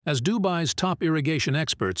As Dubai's top irrigation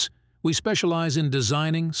experts, we specialize in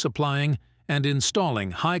designing, supplying, and installing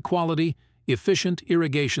high-quality, efficient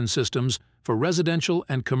irrigation systems for residential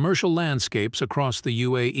and commercial landscapes across the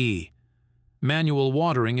UAE. Manual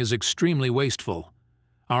watering is extremely wasteful.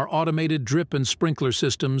 Our automated drip and sprinkler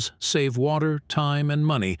systems save water, time, and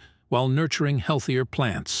money while nurturing healthier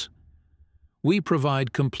plants. We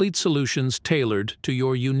provide complete solutions tailored to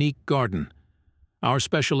your unique garden. Our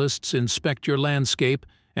specialists inspect your landscape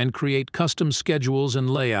and create custom schedules and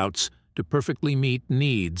layouts to perfectly meet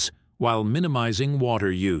needs while minimizing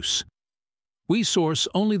water use. We source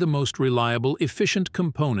only the most reliable, efficient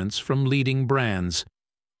components from leading brands.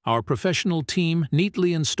 Our professional team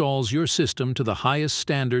neatly installs your system to the highest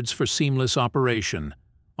standards for seamless operation.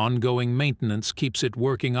 Ongoing maintenance keeps it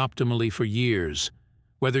working optimally for years.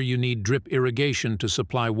 Whether you need drip irrigation to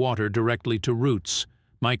supply water directly to roots,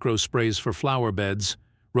 micro-sprays for flower beds,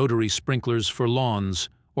 rotary sprinklers for lawns,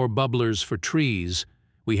 or bubblers for trees,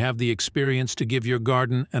 we have the experience to give your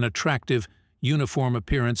garden an attractive, uniform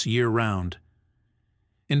appearance year-round.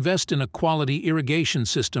 Invest in a quality irrigation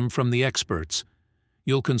system from the experts.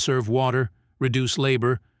 You'll conserve water, reduce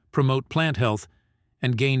labor, promote plant health,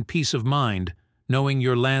 and gain peace of mind, knowing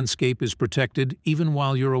your landscape is protected even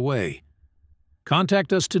while you're away.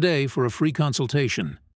 Contact us today for a free consultation.